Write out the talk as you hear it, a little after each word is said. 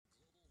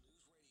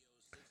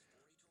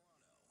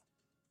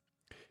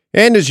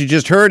And as you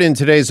just heard in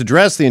today's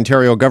address, the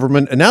Ontario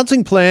government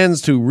announcing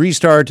plans to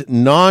restart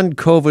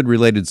non-COVID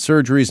related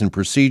surgeries and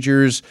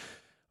procedures.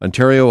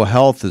 Ontario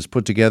Health has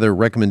put together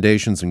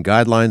recommendations and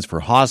guidelines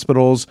for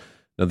hospitals.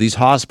 Now, these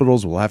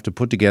hospitals will have to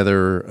put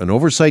together an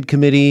oversight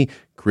committee,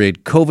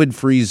 create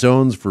COVID-free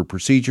zones for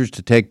procedures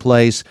to take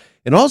place,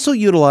 and also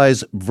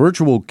utilize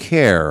virtual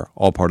care,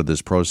 all part of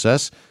this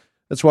process.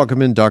 Let's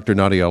welcome in Dr.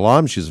 Nadia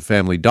Alam. She's a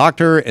family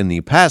doctor and the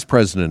past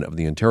president of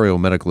the Ontario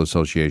Medical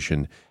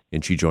Association,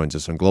 and she joins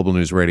us on Global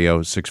News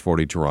Radio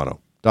 640 Toronto.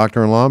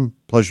 Dr. Alam,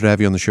 pleasure to have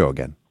you on the show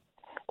again.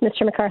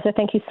 Mr. MacArthur,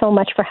 thank you so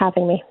much for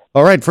having me.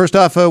 All right, first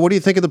off, what do you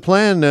think of the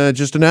plan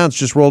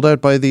just rolled out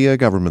by the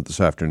government this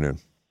afternoon?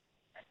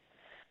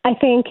 I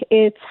think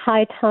it's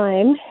high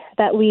time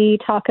that we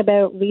talk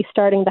about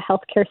restarting the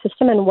healthcare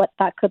system and what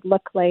that could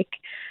look like.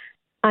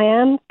 I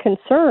am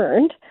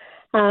concerned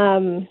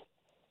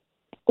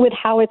with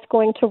how it's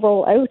going to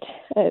roll out.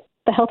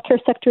 The healthcare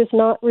sector is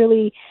not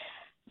really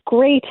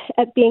great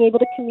at being able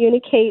to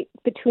communicate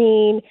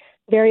between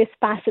various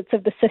facets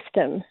of the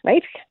system,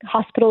 right?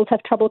 Hospitals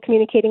have trouble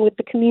communicating with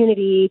the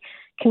community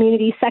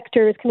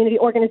sectors, community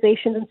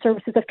organizations and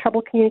services have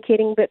trouble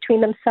communicating between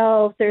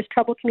themselves. There's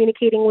trouble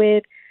communicating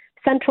with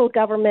central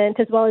government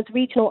as well as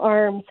regional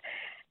arms.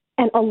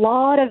 And a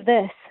lot of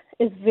this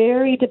is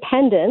very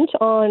dependent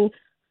on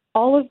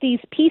all of these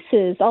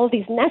pieces, all of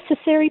these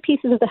necessary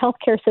pieces of the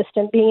healthcare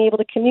system being able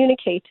to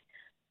communicate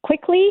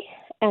quickly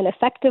and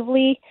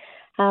effectively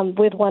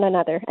with one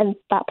another, and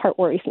that part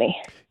worries me.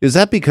 Is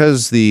that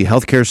because the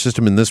healthcare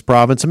system in this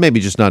province, and maybe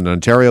just not in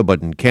Ontario,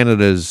 but in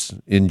Canada's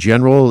in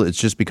general, it's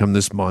just become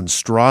this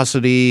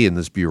monstrosity and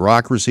this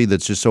bureaucracy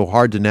that's just so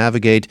hard to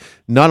navigate,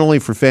 not only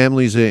for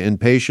families and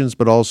patients,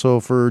 but also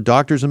for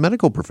doctors and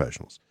medical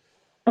professionals?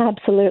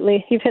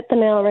 Absolutely. You've hit the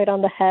nail right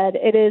on the head.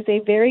 It is a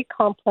very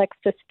complex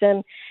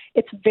system.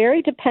 It's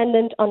very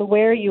dependent on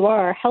where you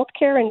are.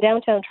 Healthcare in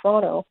downtown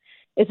Toronto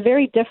is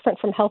very different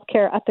from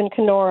healthcare up in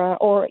Kenora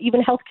or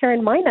even healthcare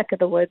in my neck of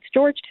the woods,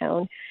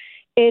 Georgetown.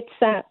 It's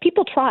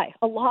people try.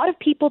 A lot of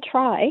people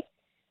try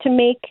to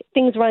make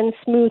things run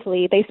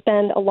smoothly. They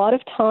spend a lot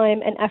of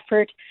time and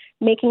effort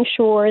making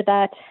sure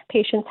that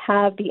patients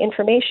have the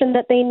information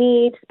that they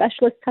need,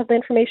 specialists have the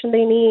information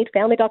they need,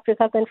 family doctors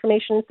have the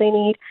information they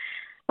need,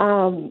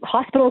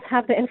 hospitals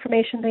have the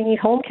information they need,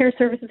 home care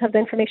services have the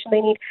information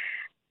they need,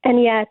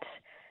 and yet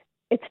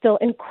it's still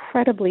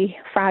incredibly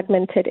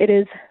fragmented. It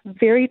is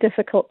very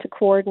difficult to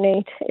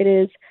coordinate. It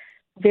is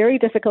very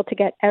difficult to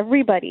get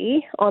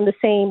everybody on the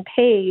same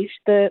page.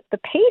 The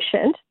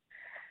patient,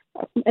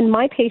 and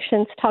my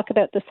patients talk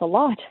about this a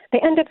lot, they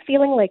end up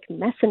feeling like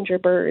messenger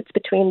birds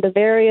between the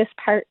various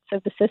parts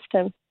of the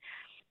system.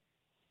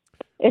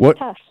 It's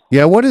tough.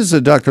 Yeah, what is,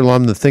 Dr.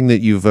 Alam, the thing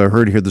that you've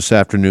heard here this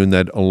afternoon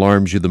that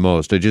alarms you the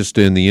most? I just,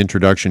 in the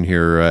introduction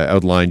here,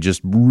 outlined just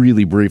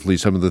really briefly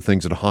some of the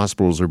things that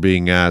hospitals are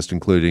being asked,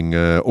 including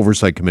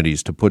oversight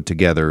committees, to put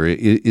together.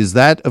 Is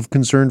that of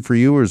concern for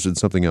you, or is it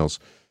something else?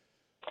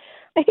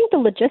 I think the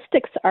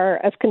logistics are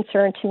of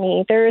concern to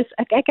me. There's,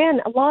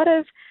 again, a lot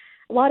of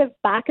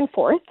back and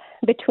forth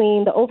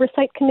between the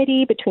oversight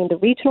committee, between the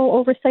regional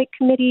oversight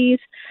committees,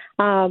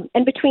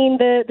 and between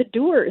the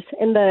doers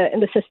in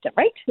the system,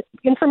 right?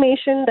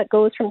 Information that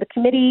goes from the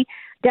committee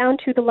down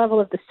to the level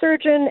of the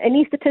surgeon,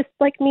 anesthetists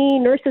like me,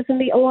 nurses in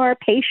the OR,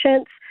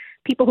 patients,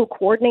 people who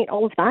coordinate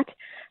all of that.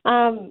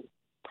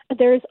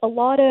 There's a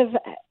lot of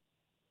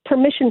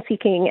permission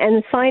seeking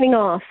and signing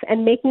off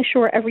and making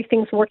sure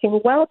everything's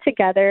working well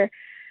together.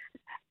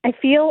 I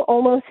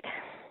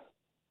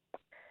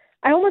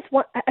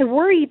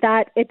worry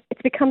that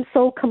it's become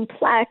so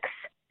complex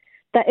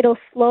that it'll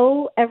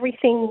slow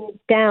everything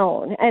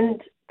down.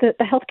 And the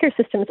healthcare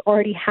system has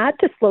already had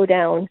to slow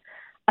down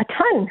a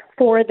ton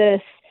for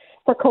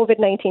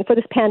COVID-19, for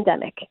this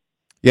pandemic.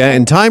 Yeah,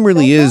 and time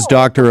really is,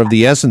 doctor, of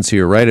the essence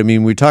here, right? I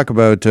mean, we're talking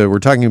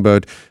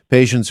about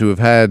patients who have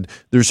had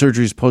their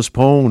surgeries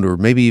postponed or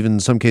maybe even in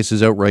some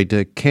cases outright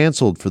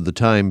canceled for the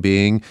time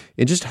being.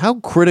 And just how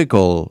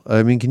critical,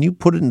 I mean, can you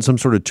put it in some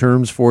sort of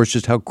terms for us,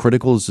 just how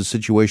critical is the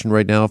situation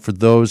right now for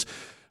those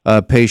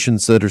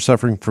patients that are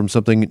suffering from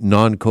something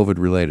non-COVID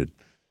related?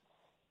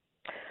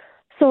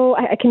 So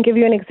I can give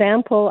you an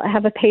example. I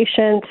have a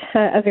patient,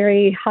 a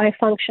very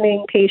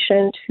high-functioning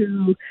patient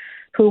who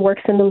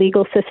works in the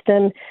legal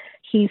system.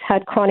 He's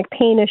had chronic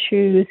pain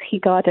issues. He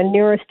got a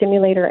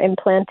neurostimulator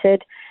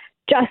implanted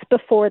just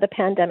before the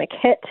pandemic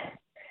hit.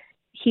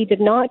 He did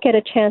not get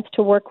a chance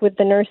to work with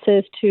the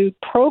nurses to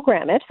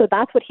program it, so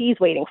that's what he's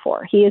waiting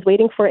for. He is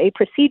waiting for a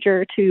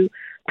procedure to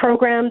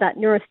program that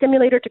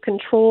neurostimulator to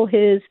control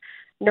his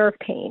nerve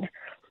pain.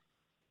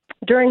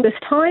 During this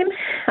time,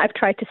 I've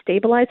tried to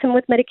stabilize him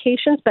with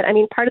medications, but I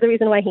mean, part of the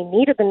reason why he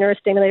needed the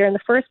neurostimulator in the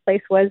first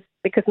place was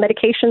because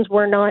medications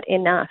were not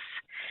enough.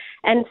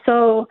 And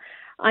so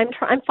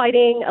I'm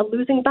fighting a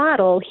losing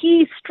battle.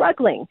 He's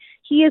struggling.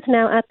 He is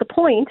now at the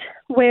point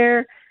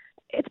where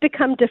it's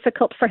become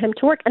difficult for him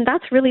to work. And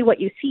that's really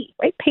what you see,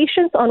 right?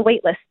 Patients on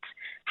wait lists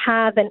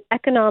have an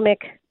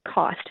economic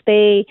cost.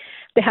 They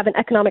have an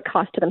economic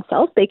cost to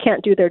themselves. They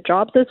can't do their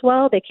jobs as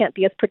well. They can't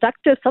be as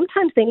productive.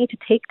 Sometimes they need to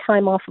take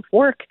time off of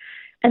work.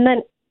 And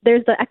then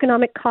there's the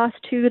economic cost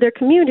to their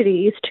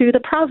communities, to the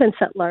province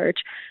at large.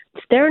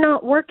 They're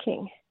not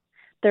working.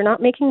 They're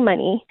not making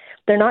money.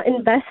 They're not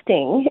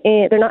investing.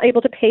 They're not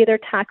able to pay their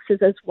taxes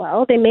as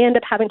well. They may end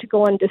up having to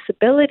go on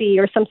disability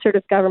or some sort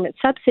of government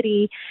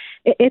subsidy.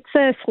 It's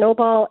a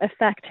snowball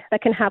effect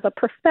that can have a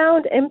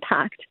profound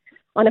impact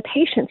on a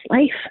patient's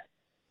life.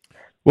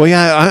 Well,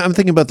 yeah, I'm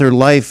thinking about their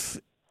life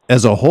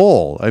as a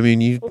whole. I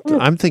mean,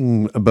 I'm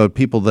thinking about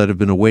people that have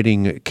been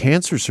awaiting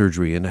cancer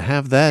surgery and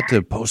have that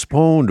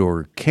postponed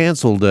or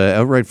canceled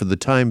outright for the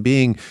time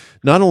being.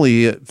 Not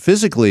only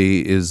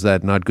physically is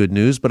that not good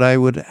news, but I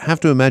would have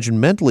to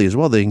imagine mentally as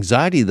well, the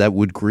anxiety that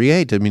would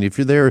create. I mean, if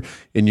you're there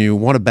and you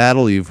want to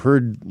battle, you've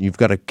heard you've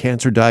got a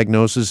cancer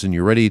diagnosis and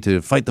you're ready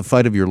to fight the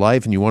fight of your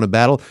life and you want to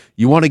battle,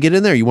 you want to get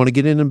in there, you want to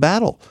get in and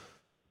battle.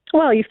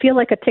 Well, you feel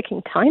like a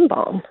ticking time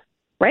bomb,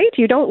 right?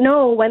 You don't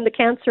know when the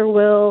cancer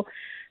will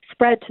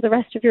spread to the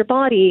rest of your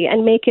body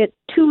and make it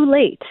too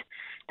late.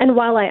 And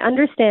while I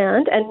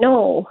understand and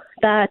know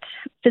that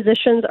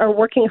physicians are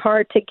working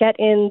hard to get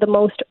in the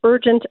most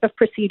urgent of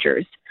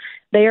procedures,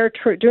 they are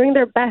doing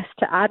their best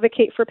to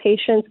advocate for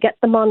patients, get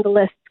them on the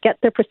list, get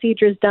their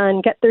procedures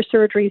done, get their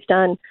surgeries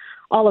done,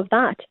 all of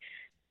that.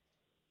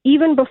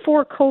 Even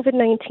before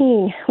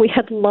COVID-19, we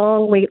had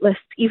long wait lists,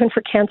 even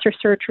for cancer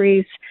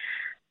surgeries.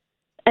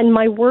 And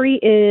my worry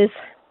is,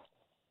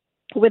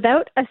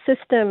 without a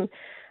system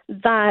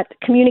that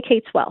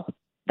communicates well,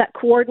 that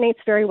coordinates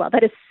very well,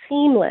 that is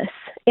seamless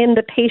in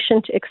the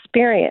patient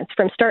experience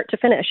from start to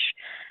finish,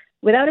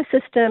 without a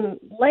system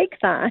like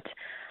that,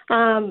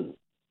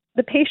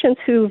 the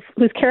patients whose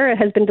care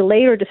has been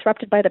delayed or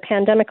disrupted by the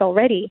pandemic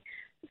already,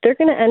 they're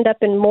going to end up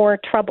in more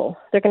trouble.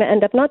 They're going to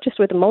end up not just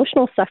with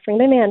emotional suffering,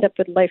 they may end up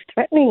with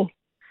life-threatening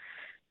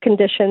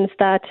conditions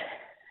that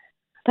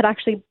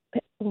actually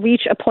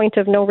reach a point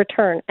of no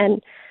return.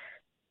 And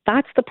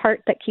that's the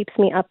part that keeps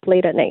me up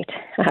late at night,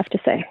 I have to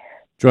say.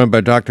 Joined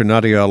by Dr.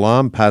 Nadia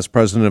Alam, past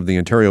president of the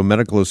Ontario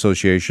Medical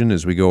Association,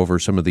 as we go over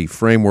some of the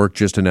framework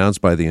just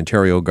announced by the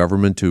Ontario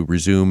government to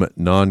resume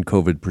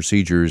non-COVID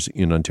procedures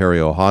in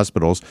Ontario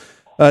hospitals.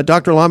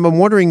 Dr. Alam, I'm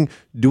wondering,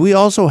 do we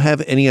also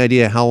have any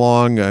idea how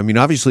long, I mean,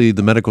 obviously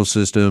the medical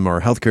system,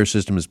 our healthcare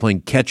system is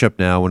playing catch-up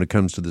now when it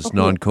comes to this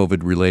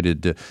non-COVID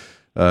related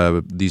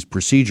these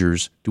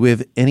procedures. Do we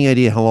have any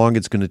idea how long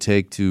it's going to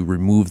take to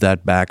remove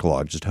that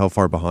backlog? Just how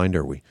far behind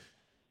are we?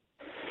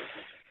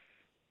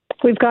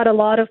 We've got a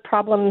lot of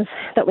problems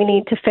that we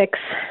need to fix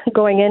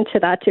going into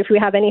that if we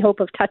have any hope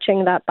of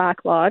touching that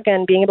backlog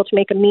and being able to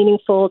make a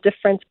meaningful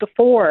difference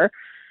before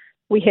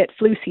we hit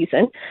flu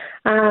season.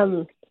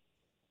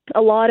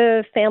 A lot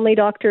of family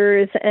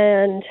doctors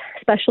and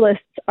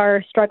specialists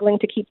are struggling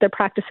to keep their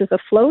practices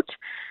afloat.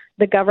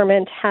 The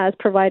government has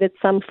provided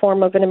some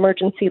form of an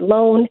emergency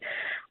loan.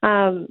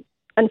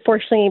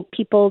 Unfortunately,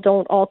 people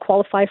don't all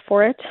qualify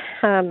for it,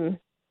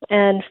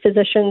 and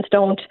physicians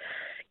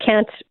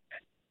can't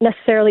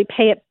necessarily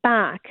pay it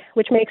back,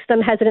 which makes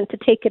them hesitant to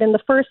take it in the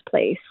first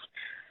place.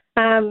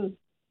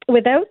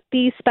 Without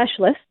these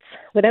specialists,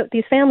 without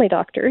these family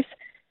doctors,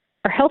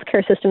 our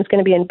healthcare system is going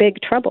to be in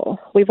big trouble.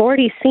 We've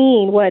already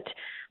seen what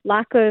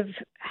lack of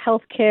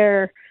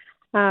healthcare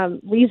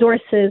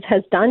resources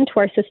has done to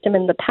our system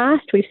in the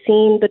past. We've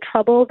seen the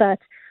trouble that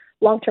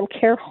long-term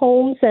care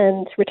homes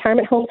and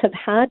retirement homes have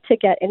had to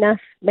get enough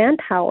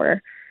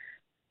manpower.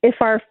 If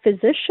our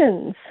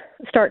physicians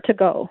start to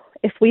go,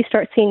 if we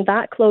start seeing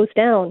that close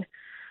down,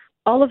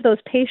 all of those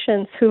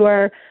patients who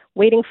are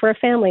waiting for a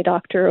family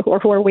doctor or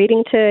who are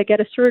waiting to get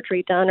a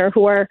surgery done or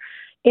who are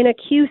in a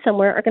queue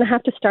somewhere are going to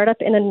have to start up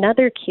in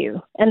another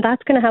queue. And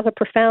that's going to have a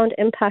profound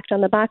impact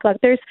on the backlog.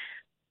 There's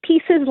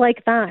pieces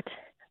like that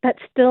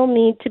still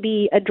need to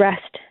be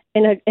addressed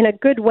in a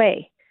good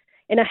way,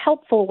 in a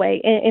helpful way,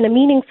 in a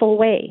meaningful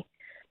way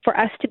for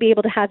us to be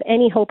able to have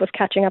any hope of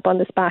catching up on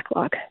this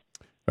backlog.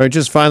 All right,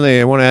 just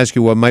finally, I want to ask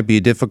you what might be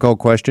a difficult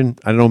question.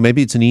 I don't know,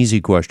 maybe it's an easy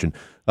question.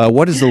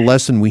 What is the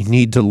lesson we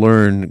need to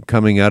learn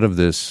coming out of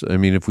this? I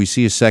mean, if we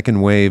see a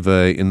second wave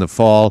in the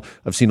fall,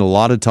 I've seen a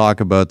lot of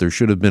talk about there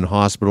should have been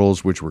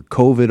hospitals which were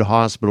COVID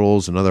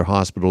hospitals and other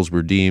hospitals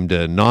were deemed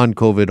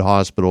non-COVID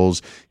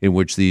hospitals in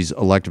which these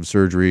elective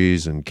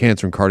surgeries and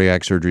cancer and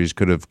cardiac surgeries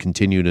could have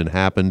continued and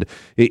happened.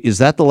 Is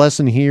that the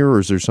lesson here, or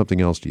is there something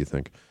else, do you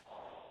think?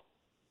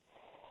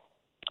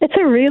 It's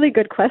a really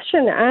good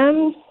question.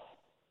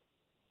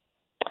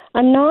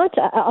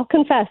 I'll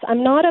confess,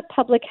 I'm not a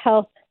public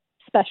health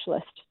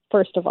specialist,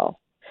 first of all.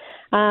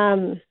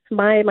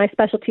 My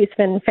specialty has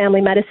been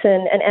family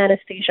medicine and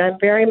anesthesia. I'm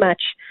very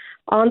much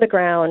on the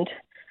ground,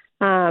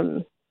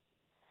 in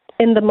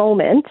the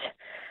moment,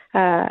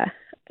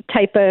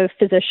 type of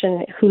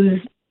physician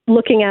who's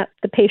looking at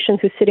the patient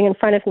who's sitting in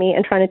front of me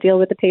and trying to deal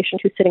with the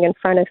patient who's sitting in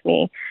front of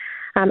me,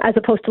 as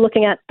opposed to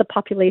looking at the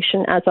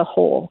population as a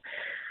whole.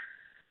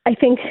 I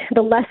think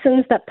the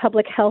lessons that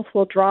public health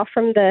will draw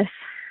from this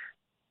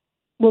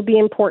will be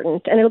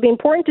important. And it'll be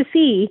important to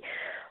see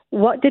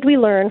What did we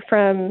learn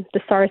from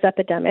the SARS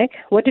epidemic?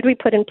 What did we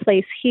put in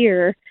place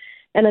here?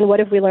 And then what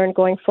have we learned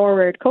going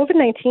forward?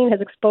 COVID-19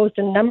 has exposed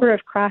a number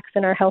of cracks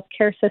in our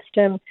healthcare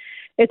system.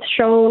 It's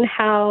shown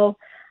how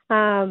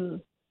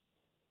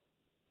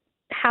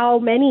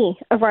many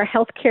of our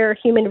healthcare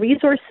human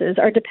resources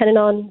are dependent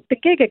on the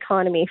gig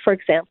economy, for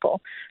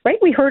example, right?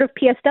 We heard of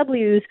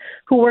PSWs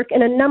who work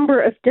in a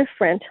number of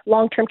different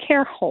long-term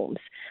care homes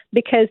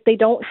because they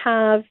don't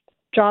have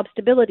job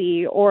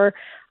stability or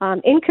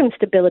income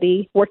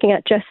stability working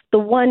at just the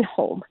one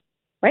home,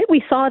 right?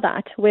 We saw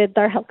that with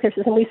our healthcare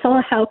system. We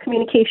saw how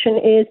communication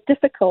is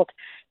difficult.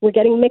 We're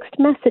getting mixed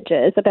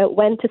messages about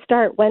when to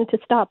start, when to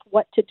stop,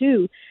 what to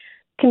do.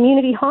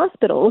 Community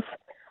hospitals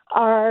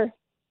are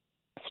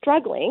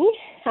struggling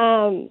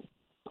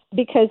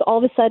because all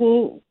of a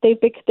sudden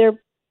their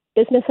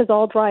business has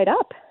all dried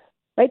up,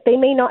 right? They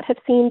may not have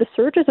seen the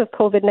surges of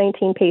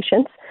COVID-19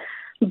 patients,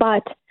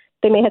 but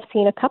they may have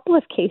seen a couple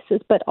of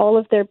cases, but all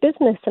of their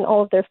business and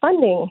all of their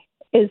funding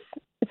is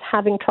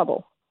having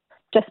trouble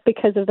just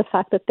because of the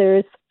fact that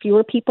there's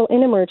fewer people in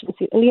the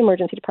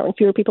emergency department,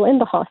 fewer people in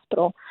the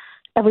hospital.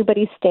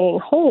 Everybody's staying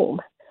home.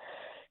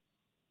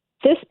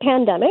 This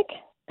pandemic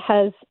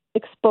has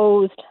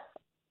exposed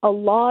a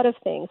lot of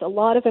things, a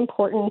lot of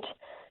important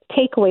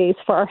takeaways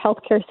for our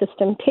healthcare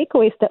system,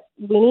 takeaways that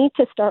we need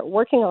to start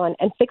working on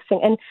and fixing.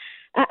 And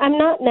I'm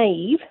not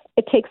naive.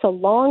 It takes a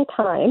long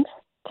time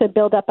to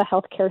build up a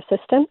healthcare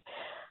system.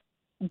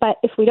 But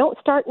if we don't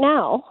start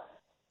now,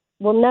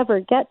 we'll never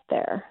get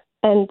there.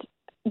 And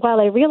while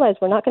I realize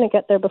we're not going to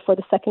get there before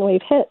the second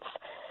wave hits,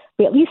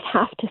 we at least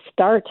have to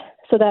start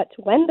so that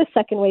when the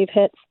second wave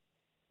hits,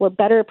 we're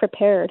better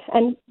prepared.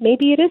 And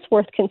maybe it is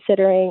worth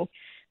considering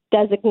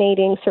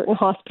designating certain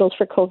hospitals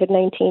for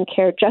COVID-19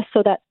 care just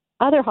so that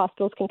other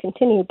hospitals can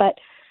continue. But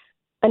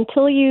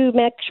until you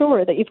make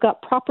sure that you've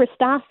got proper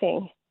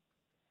staffing,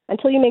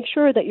 until you make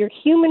sure that your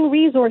human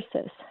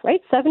resources, right?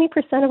 70%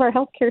 of our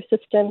healthcare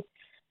system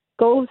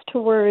goes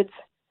towards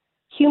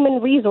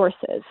human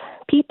resources,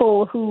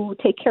 people who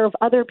take care of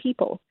other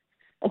people.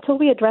 Until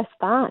we address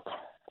that,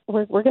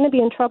 we're going to be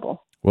in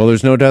trouble. Well,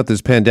 there's no doubt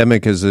this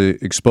pandemic has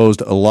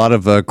exposed a lot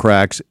of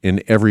cracks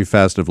in every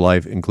facet of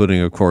life,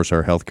 including, of course,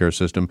 our healthcare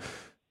system.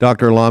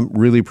 Dr. Alam,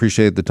 really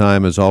appreciate the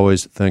time. As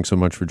always, thanks so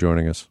much for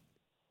joining us.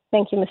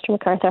 Thank you, Mr.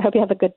 MacArthur. I hope you have a good